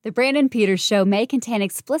The Brandon Peters Show may contain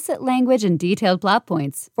explicit language and detailed plot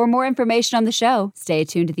points. For more information on the show, stay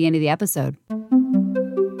tuned to the end of the episode.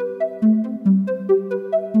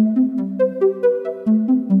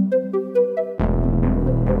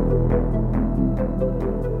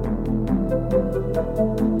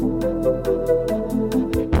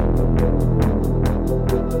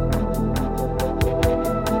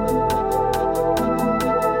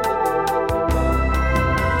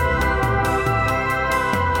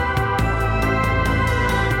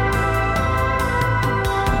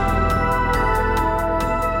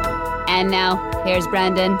 And now, here's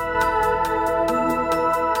Brandon.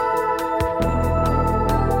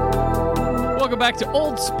 Welcome back to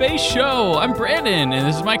Old Space Show. I'm Brandon, and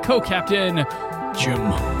this is my co-captain, Jim.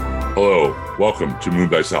 Hello. Welcome to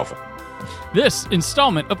Moonbase Alpha. This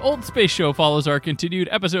installment of Old Space Show follows our continued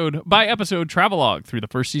episode-by-episode travelogue through the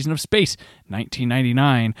first season of Space,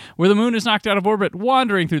 1999, where the moon is knocked out of orbit,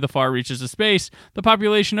 wandering through the far reaches of space, the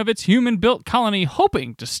population of its human-built colony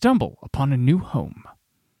hoping to stumble upon a new home.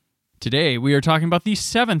 Today, we are talking about the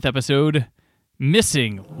 7th episode,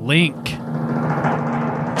 Missing Link.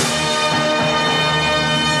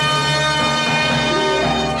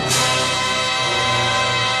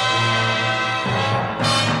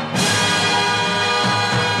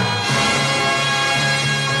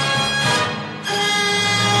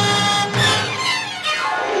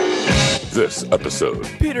 This episode.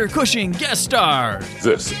 Peter Cushing guest star.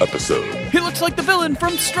 This episode. He looks like the villain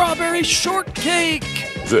from Strawberry Shortcake.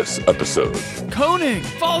 This episode. Koenig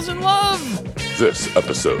falls in love. This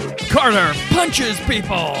episode. Carter punches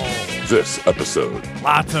people. This episode.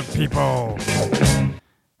 Lots of people.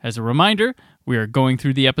 As a reminder, we are going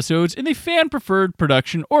through the episodes in the fan-preferred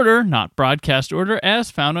production order, not broadcast order,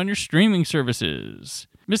 as found on your streaming services.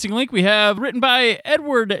 Missing Link we have written by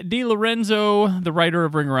Edward DiLorenzo, the writer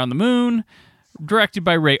of Ring Around the Moon, directed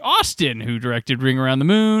by Ray Austin, who directed Ring Around the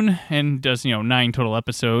Moon and does, 9 total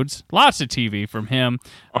episodes. Lots of TV from him.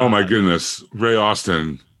 Oh my goodness, Ray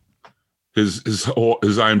Austin. His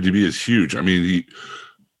IMDb is huge. I mean,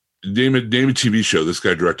 name a TV show this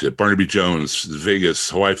guy directed: Barnaby Jones,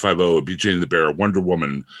 Vegas, Hawaii Five-0, BJ and the Bear, Wonder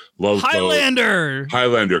Woman, Love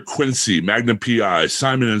Highlander, Quincy, Magnum P.I.,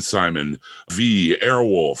 Simon and Simon, V,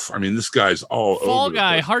 Airwolf. I mean, this guy's all over. Fall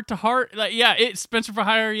Guy, Heart to Heart, it's Spencer for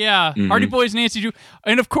Hire, Mm-hmm. Hardy Boys, Nancy Drew,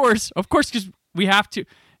 and of course, because we have to,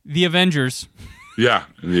 the Avengers. Yeah,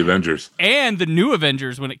 the Avengers. And the new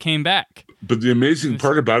Avengers when it came back. But the amazing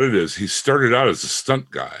part about it is he started out as a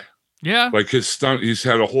stunt guy. Yeah. Like he's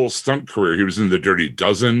had a whole stunt career. He was in The Dirty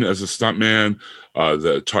Dozen as a stuntman,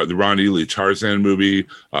 the Ron Ely Tarzan movie,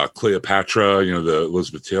 Cleopatra, the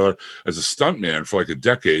Elizabeth Taylor, as a stuntman for like a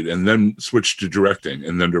decade, and then switched to directing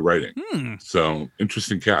and then to writing. So,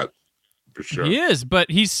 interesting cat, for sure. He is, but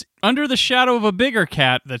he's under the shadow of a bigger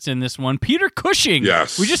cat that's in this one, Peter Cushing.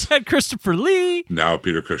 Yes. We just had Christopher Lee. Now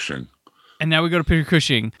Peter Cushing. And now we go to Peter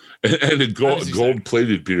Cushing. And a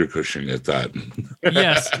gold-plated Peter Cushing at that.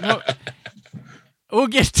 Yes. We'll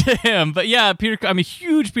get to him. But yeah, I'm a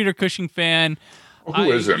huge Peter Cushing fan.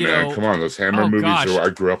 Who isn't, man? Come on, those Hammer movies I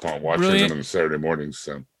grew up on watching them on Saturday mornings.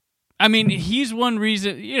 So. I mean, he's one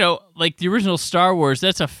reason, like the original Star Wars,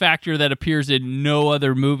 that's a factor that appears in no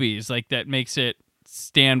other movies, like that makes it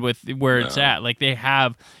stand with where it's at. Like they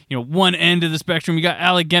have, one end of the spectrum. You got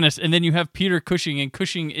Alec Guinness, and then you have Peter Cushing, and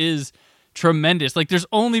Cushing is tremendous. Like there's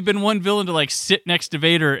only been one villain to sit next to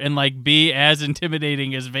Vader and be as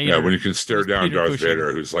intimidating as Vader. Yeah, when you can stare down Peter Darth Cushing.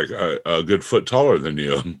 Vader, who's like a good foot taller than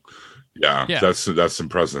you. Yeah, that's some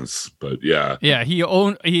presence. But yeah, he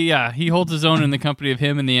holds his own in the company of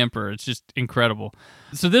him and the Emperor. It's just incredible.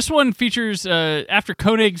 So this one features after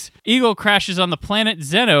Koenig's eagle crashes on the planet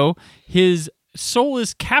Zeno, his soul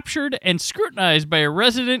is captured and scrutinized by a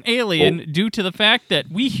resident alien due to the fact that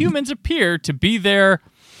we humans appear to be their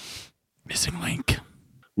missing link.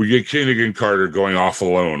 We get Koenig and Carter going off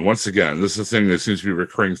alone. Once again, this is a thing that seems to be a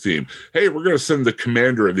recurring theme. Hey, we're going to send the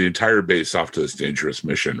commander of the entire base off to this dangerous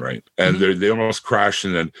mission, right? And they almost crash,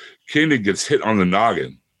 and then Koenig gets hit on the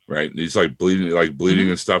noggin, right? And he's bleeding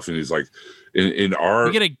and stuff, and he's we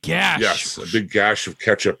get a gash. Yes, a big gash of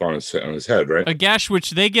ketchup on his head, right? A gash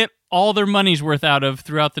which they get all their money's worth out of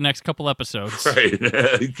throughout the next couple episodes. Right.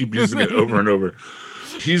 They keep using it over and over.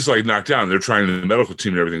 He's knocked down. They're trying, the medical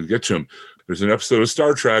team and everything, to get to him. There's an episode of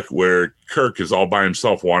Star Trek where Kirk is all by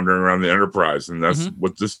himself wandering around the Enterprise, and that's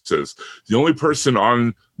what this is. The only person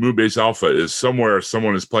on Moonbase Alpha is somewhere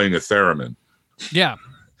someone is playing a theremin. Yeah.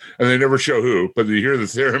 And they never show who, but you hear the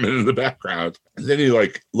theremin in the background. And then he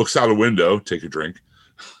looks out a window, take a drink,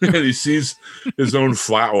 and he sees his own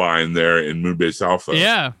flat line there in Moonbase Alpha.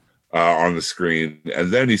 Yeah. On the screen.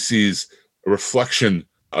 And then he sees a reflection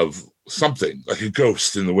of something, like a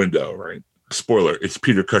ghost in the window, right? Spoiler, it's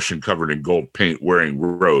Peter Cushing covered in gold paint wearing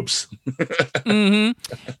robes.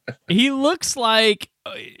 He looks like,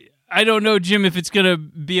 I don't know, Jim, if it's going to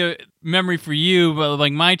be a memory for you, but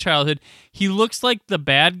like my childhood, he looks like the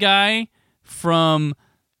bad guy from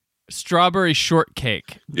Strawberry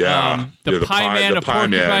Shortcake. Yeah. The Pie Man of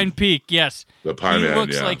Porcupine Peak. Yes. The Pie Man, he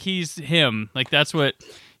looks like he's him. Like, that's what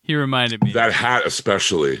he reminded me. That hat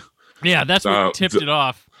especially. Yeah, that's what tipped it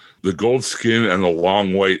off. The gold skin and the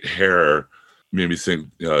long white hair made me think,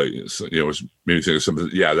 made me think of something.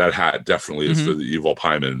 Yeah, that hat definitely is the evil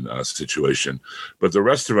Pieman situation. But the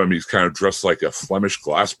rest of him, he's kind of dressed like a Flemish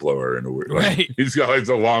glassblower in a weird way. Right. He's got like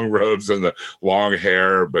the long robes and the long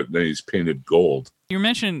hair, but then he's painted gold. You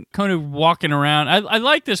mentioned Koenig walking around. I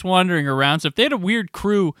like this wandering around. So if they had a weird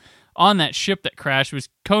crew on that ship that crashed, it was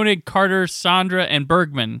Koenig, Carter, Sandra, and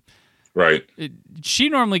Bergman. Right. She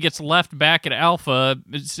normally gets left back at Alpha.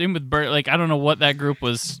 Same with Like, I don't know what that group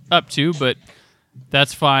was up to, but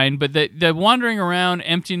that's fine. But the wandering around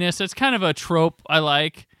emptiness, that's kind of a trope I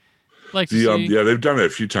like. To see. Yeah, they've done it a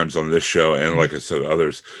few times on this show, and like I said,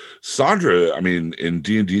 others. Sandra, I mean, in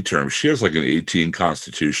D&D terms, she has like an 18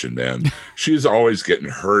 constitution, man. She's always getting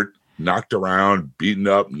hurt, knocked around, beaten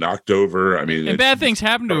up, knocked over. I mean, and bad things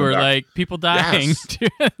happen to her, like people dying.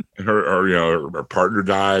 Yes. her partner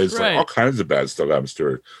dies. Right. Like, all kinds of bad stuff happens to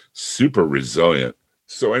her. Super resilient.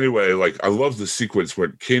 So anyway, like I love the sequence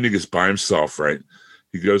when Koenig is by himself, right?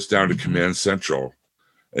 He goes down to Command Central,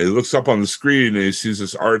 and he looks up on the screen and he sees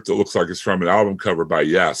this art that looks like it's from an album cover by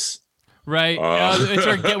Yes. Right.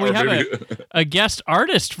 We have a guest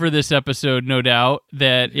artist for this episode, no doubt.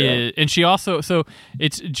 And she also, so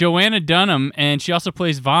it's Joanna Dunham, and she also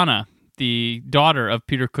plays Vanna, the daughter of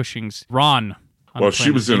Peter Cushing's Ron. Well,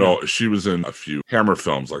 she was in a few Hammer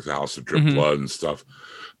films like The House of Drip Blood and stuff.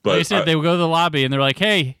 But they said they would go to the lobby and they're like,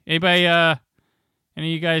 "Hey, anybody? Any of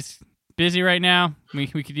you guys busy right now? We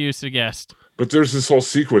could use a guest." But there's this whole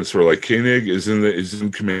sequence where like Koenig is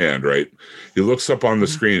in command, right? He looks up on the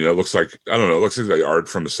screen and it looks like, I don't know, it looks like the art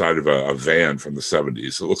from the side of a van from the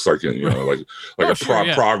 70s. It looks like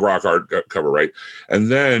prog rock art cover, right?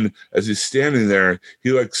 And then as he's standing there,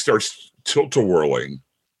 he like starts tilt-a-whirling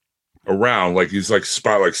around, like he's like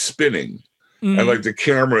spinning. And like the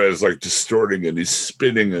camera is like distorting and he's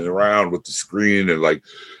spinning it around with the screen, and like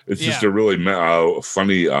it's just a really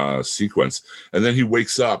funny sequence. And then he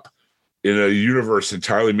wakes up in a universe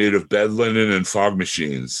entirely made of bed linen and fog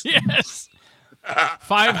machines. Yes.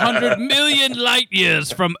 500 million light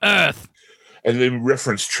years from Earth. And they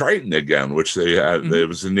reference Triton again, which they had. It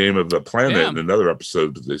was the name of the planet in another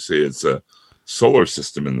episode, but they say it's a solar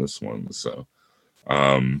system in this one. So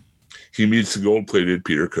he meets the gold-plated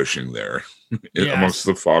Peter Cushing there amongst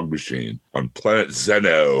the fog machine on planet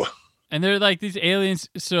Zeno. And they're like these aliens,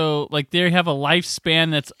 so like they have a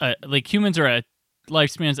lifespan that's like humans are a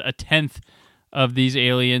lifespan's a tenth of these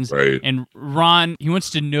aliens. Right. And Ron, he wants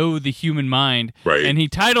to know the human mind. Right. And he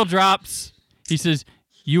title drops, he says,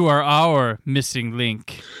 "You are our missing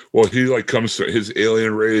link." Well, he like comes to his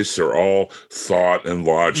alien race are all thought and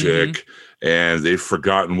logic, and they've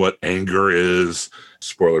forgotten what anger is.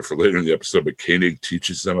 Spoiler for later in the episode, but Koenig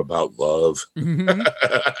teaches them about love.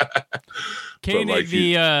 Koenig,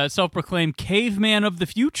 the self-proclaimed caveman of the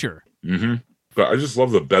future. But I just love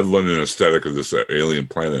the bed linen aesthetic of this alien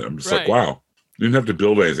planet. I'm just like, wow. You didn't have to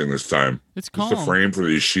build anything this time. It's calm. Just a frame for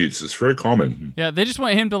these sheets. It's very calming. Yeah, they just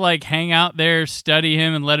want him to like hang out there, study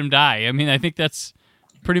him, and let him die. I mean, I think that's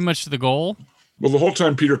pretty much the goal. Well, the whole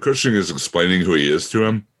time Peter Cushing is explaining who he is to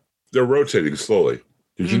him, they're rotating slowly.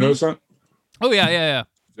 Did you notice that? Oh, yeah.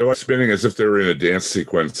 They're like spinning as if they were in a dance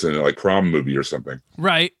sequence in a like prom movie or something.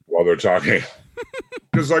 Right. While they're talking.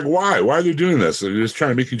 It's like, why? Why are they doing this? Are they just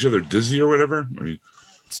trying to make each other dizzy or whatever? I mean,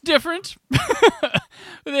 it's different.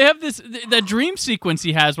 They have that dream sequence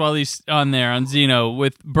he has while he's on there on Zeno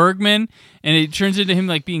with Bergman, and it turns into him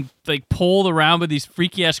like being like pulled around by these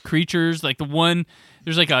freaky ass creatures. Like the one,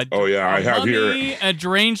 there's like a I have here a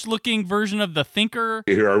deranged looking version of the Thinker.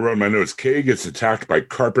 Here I wrote in my notes. Kay gets attacked by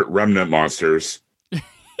carpet remnant monsters.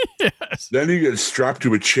 Yes. Then he gets strapped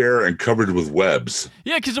to a chair and covered with webs.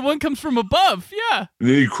 Yeah, because the one comes from above. Yeah. And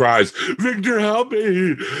then he cries, "Victor, help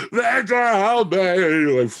me! Victor, help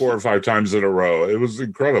me!" Like 4 or 5 times in a row. It was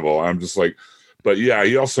incredible. I'm just like, but yeah,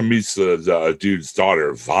 he also meets the dude's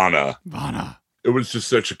daughter, Vanna. It was just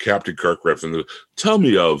such a Captain Kirk reference. Tell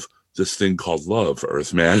me of this thing called love,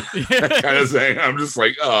 Earthman. That kind of thing. I'm just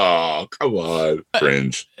like, oh, come on.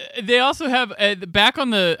 Cringe. They also have, back on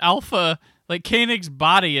the Alpha, like Koenig's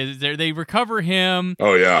body is there. They recover him.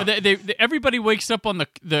 Oh yeah. They everybody wakes up on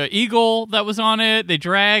the eagle that was on it. They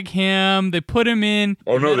drag him. They put him in.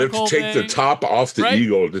 Oh no, they have to medical take the thing. top off the Right.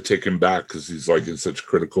 eagle to take him back because he's like in such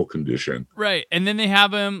critical condition. Right, and then they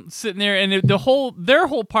have him sitting there, and their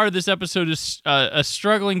whole part of this episode is a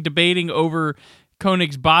struggling, debating over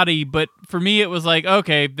Koenig's body. But for me, it was like,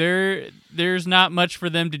 okay, there's not much for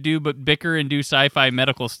them to do but bicker and do sci-fi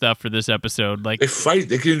medical stuff for this episode. Like They fight.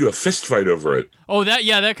 They can do a fist fight over it. oh,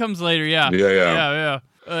 that comes later. Yeah, Yeah.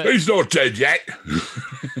 He's not dead yet.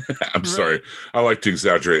 I'm sorry. I like to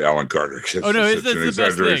exaggerate Alan Carter. It's Oh, no, such that's an the best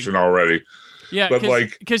exaggeration thing. already. yeah. but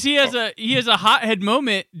Because he has a hothead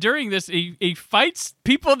moment during this. He fights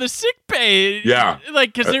people in the sick bay. Yeah.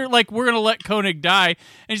 like because they're like, we're gonna let Koenig die, and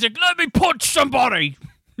he's like, let me punch somebody.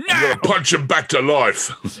 I'm No, gonna punch him back to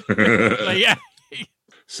life. like, yeah.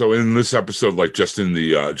 So in this episode, like just like in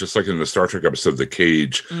the Star Trek episode, The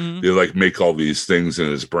Cage, they like make all these things in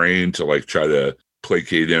his brain to like try to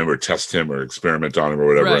placate him or test him or experiment on him or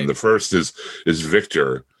whatever. Right. And the first is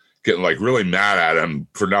Victor getting like really mad at him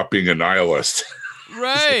for not being a nihilist.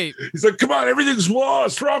 Right. He's like, come on, everything's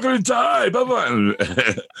lost. We're all going to die. Blah, blah.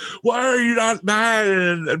 And, why are you not mad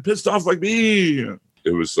and pissed off like me?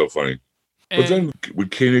 It was so funny. But then when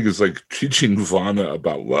Koenig is like teaching Vana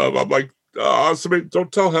about love, I'm like, oh, somebody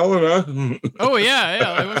don't tell Helena. Oh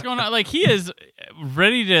yeah. Like, what's going on? Like he is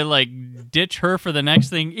ready to like ditch her for the next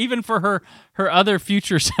thing, even for her other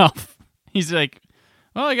future self. He's like,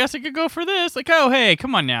 well, I guess I could go for this. Like, oh hey,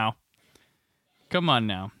 come on now.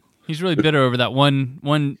 He's really bitter over that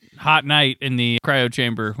one hot night in the cryo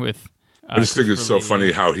chamber with. I just think it's so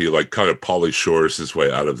funny how he like kind of Pauly Shores his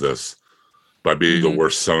way out of this by being the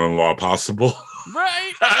worst son-in-law possible.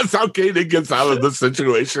 Right. That's how Koenig gets out of the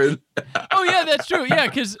situation. Oh yeah, that's true. Yeah,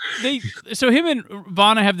 because him and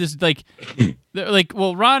Vana have this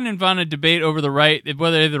well, Ron and Vana debate over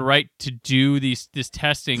whether they have the right to do this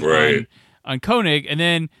testing Right. on Koenig, and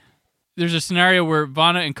then there's a scenario where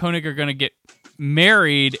Vana and Koenig are going to get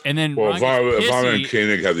married, and then Well, Ron gets Vana and pissy.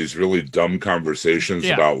 Koenig have these really dumb conversations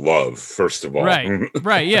Yeah. about love, first of all.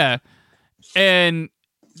 Right, yeah, and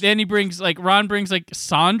then Ron brings like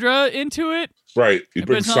Sandra into it. Right. He But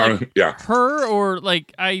brings it's not Sandra, yeah. Her or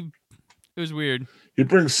it was weird. He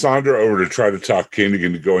brings Sandra over to try to talk Koenig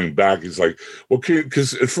into going back. He's like, well,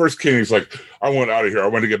 because at first Koenig's like, I want out of here. I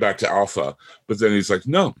want to get back to Alpha. But then he's like,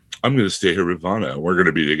 no, I'm going to stay here with Vana. We're going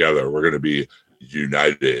to be together. We're going to be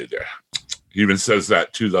united. He even says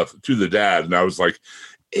that to the dad. And I was like,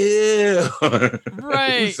 ew.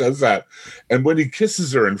 Right. He says that. And when he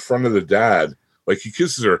kisses her in front of the dad, like he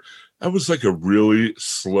kisses her, that was like a really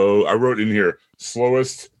slow, I wrote in here,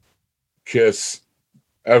 slowest kiss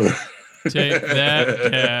ever. Take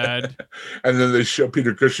that, Dad. And then they show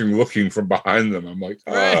Peter Cushing looking from behind them. I'm like,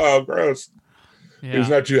 oh, gross. Yeah. He's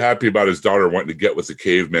not too happy about his daughter wanting to get with the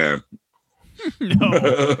caveman.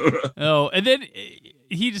 No. And then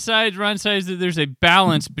Ron decides that there's a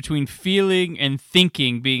balance between feeling and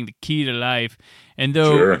thinking being the key to life. And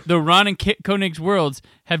though Ron and Koenig's worlds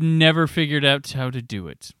have never figured out how to do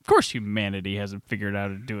it. Of course humanity hasn't figured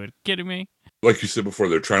out how to do it. Kidding me? Like you said before,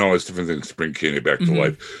 they're trying all these different things to bring Koenig back to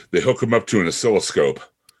life. They hook him up to an oscilloscope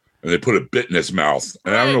and they put a bit in his mouth.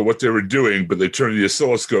 And I don't know what they were doing, but they turned the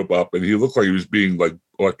oscilloscope up and he looked like he was being like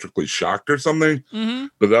electrically shocked or something. Mm-hmm.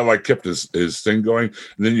 But that like kept his thing going.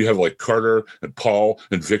 And then you have like Carter and Paul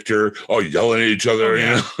and Victor all yelling at each other, you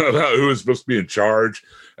know, about who was supposed to be in charge.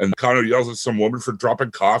 And Connor yells at some woman for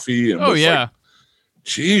dropping coffee. And like,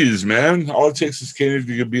 geez, man. All it takes is Koenig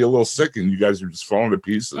to be a little sick and you guys are just falling to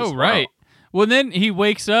pieces. Oh, right. Wow. Well, then he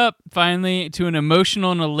wakes up finally to an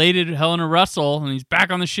emotional and elated Helena Russell, and he's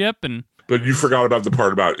back on the ship. But you forgot about the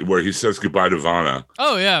part about where he says goodbye to Vana.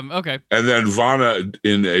 Oh, yeah. Okay. And then Vana,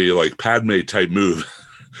 in a like Padme type move,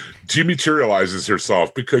 dematerializes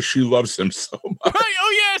herself because she loves him so much. Right.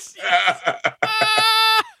 Oh, yes.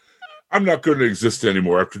 I'm not going to exist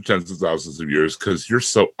anymore after tens of thousands of years because you're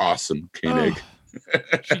so awesome, Koenig. Oh,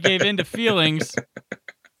 she gave in to feelings.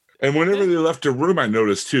 And whenever they left a room, I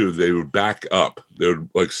noticed too, they would back up. They would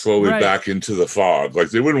like slowly back into the fog.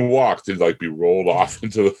 Like they wouldn't walk, they'd like be rolled off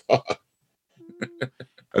into the fog.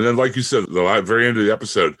 And then, like you said, the very end of the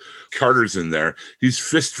episode, Carter's in there. He's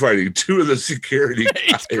fist fighting two of the security guys.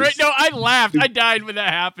 It's great. No, I laughed. I died when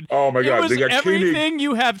that happened. Oh my God. They got everything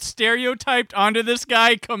you have stereotyped onto this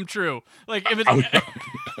guy come true. Like if it's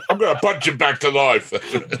I'm gonna punch him back to life.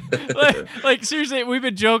 like seriously, we've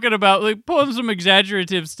been joking about like pulling some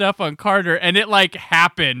exaggerative stuff on Carter, and it like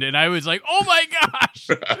happened, and I was like, "Oh my gosh,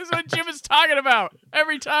 this is what Jim is talking about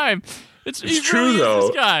every time." It's true really though.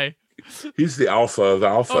 This guy. He's the alpha of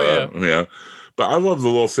alpha. Oh, yeah. Yeah. But I love the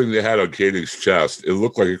little thing they had on Koenig's chest. It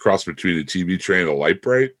looked like a cross between a TV tray and a light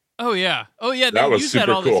bright. Oh yeah. They use that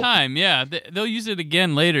all the time. Yeah, they'll use it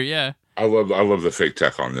again later. Yeah. I love the fake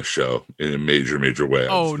tech on this show in a major way.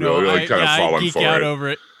 Oh no, I geek out over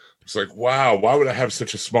it. It's like, wow, why would I have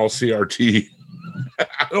such a small CRT?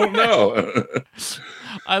 I don't know.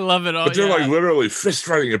 I love it all. But they're like literally fist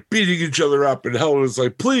fighting and beating each other up, and Helena's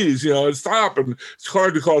like, please, stop. And it's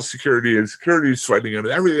hard to call security, and security's fighting him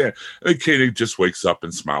and everything. And then Koenig just wakes up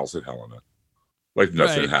and smiles at Helena. Like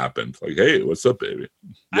nothing happened. Like, hey, what's up, baby?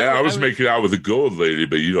 Yeah, I was making out with a gold lady,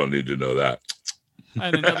 but you don't need to know that. I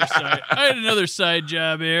had another side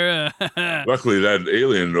job here. Luckily, that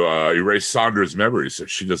alien erased Sandra's memory, so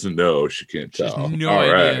she doesn't know. She can't tell. No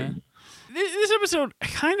idea. Right. This episode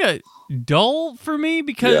kind of dull for me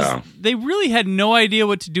because they really had no idea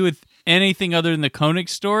what to do with anything other than the Koenig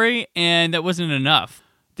story, and that wasn't enough.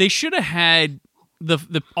 They should have had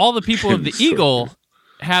all the people of the Eagle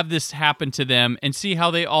have this happen to them and see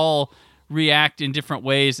how they all react in different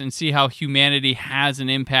ways and see how humanity has an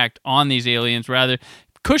impact on these aliens. Rather,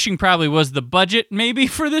 Cushing probably was the budget maybe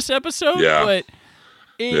for this episode, but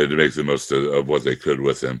they had to make the most of what they could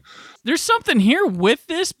with him. There's something here with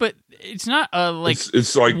this, but it's not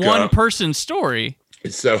it's like one person story.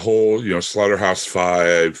 It's that whole,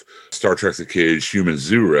 Slaughterhouse-Five, Star Trek The Cage, Human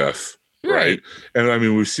Zoo riff, right? And I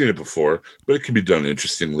mean, we've seen it before, but it can be done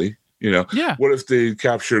interestingly. What if they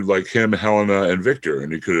captured like him, Helena, and Victor,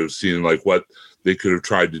 and you could have seen like what they could have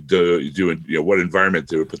tried to do and what environment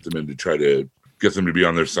they would put them in to try to get them to be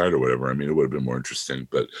on their side or whatever. I mean, it would have been more interesting.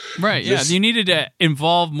 But you needed to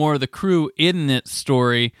involve more of the crew in this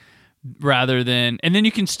story rather than, and then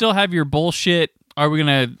you can still have your bullshit. Are we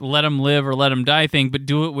gonna let him live or let him die thing? But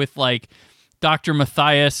do it with like Dr.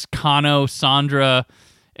 Matthias, Kano, Sandra,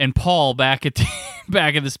 and Paul back at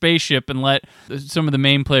the spaceship, and let some of the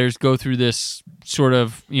main players go through this sort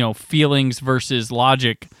of feelings versus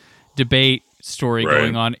logic debate story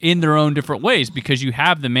going on in their own different ways, because you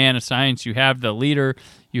have the man of science, you have the leader,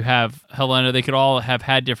 you have Helena. They could all have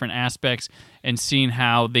had different aspects and seen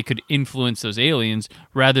how they could influence those aliens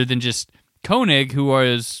rather than just Koenig, who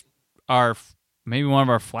was maybe one of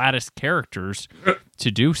our flattest characters to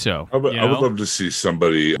do so. I would love to see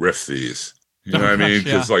somebody riff these. You know what I mean?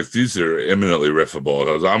 Because like these are eminently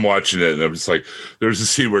riffable. I'm watching it and I'm just like, there's a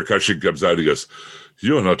scene where Cushing comes out and he goes,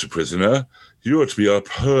 "You're not a prisoner. You ought to be our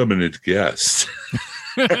permanent guest."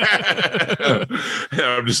 And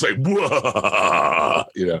I'm just like, whoa. I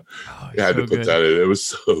had to put that in. It was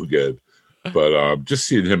so good. But just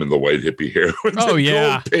seeing him in the white hippie hair with the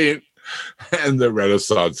gold paint and the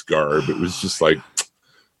Renaissance garb, it was just like,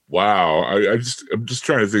 wow. I'm just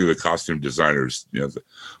trying to think of the costume designers.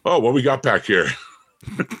 What we got back here?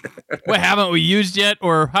 What haven't we used yet?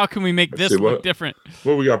 Or how can we make this look different?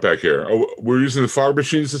 What we got back here? Oh, we're using the fog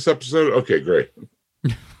machines this episode? Okay, great.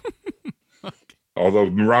 Although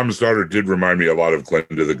Ram's daughter did remind me a lot of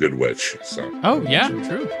Glinda the Good Witch. So. Oh, yeah,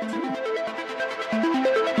 true.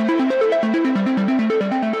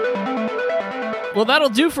 Well, that'll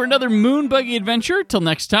do for another Moon Buggy adventure. Till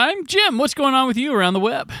next time, Jim, what's going on with you around the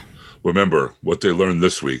web? Remember, what they learned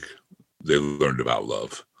this week, they learned about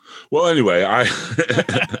love. Well, anyway,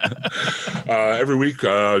 every week,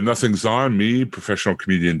 Nothing's On. Me, professional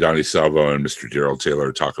comedian Donnie Salvo, and Mr. Daryl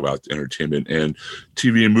Taylor talk about entertainment and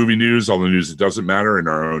TV and movie news, all the news that doesn't matter, in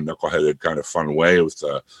our own knuckleheaded kind of fun way with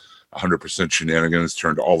 100% shenanigans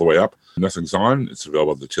turned all the way up. Nothing's On. It's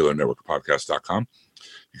available at the TaylorNetworkPodcast.com.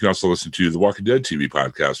 You can also listen to the Walking Dead TV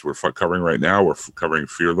podcast we're covering right now. We're covering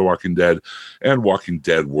Fear the Walking Dead and Walking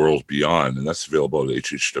Dead World Beyond, and that's available at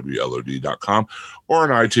hhwlod.com or on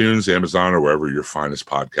iTunes, Amazon, or wherever your finest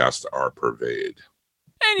podcasts are purveyed.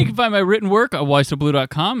 And you can find my written work at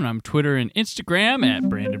whysobblue.com, and I'm Twitter and Instagram at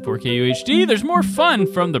Brandon4KUHD. There's more fun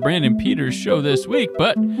from the Brandon Peters Show this week,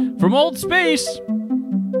 but from old space,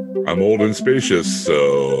 I'm old and spacious,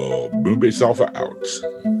 so Moonbase Alpha out.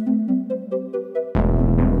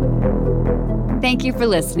 Thank you for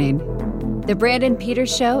listening. The Brandon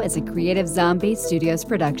Peters Show is a Creative Zombie Studios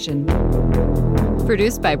production.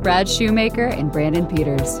 Produced by Brad Shoemaker and Brandon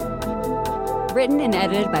Peters. Written and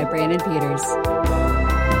edited by Brandon Peters.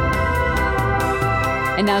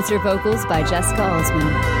 Announcer vocals by Jessica Alsman.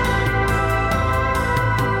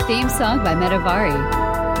 Theme song by Metavari.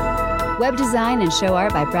 Web design and show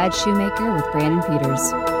art by Brad Shoemaker with Brandon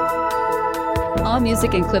Peters. All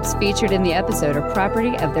music and clips featured in the episode are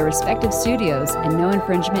property of their respective studios, and no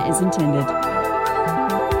infringement is intended.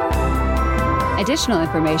 Additional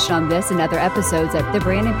information on this and other episodes at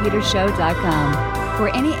thebrandonpetershow.com. For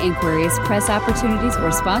any inquiries, press opportunities,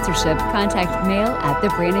 or sponsorship, contact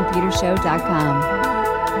mail@thebrandonpetershow.com.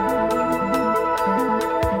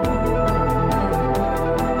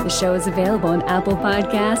 The show is available on Apple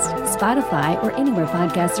Podcasts, Spotify, or anywhere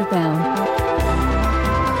podcasts are found.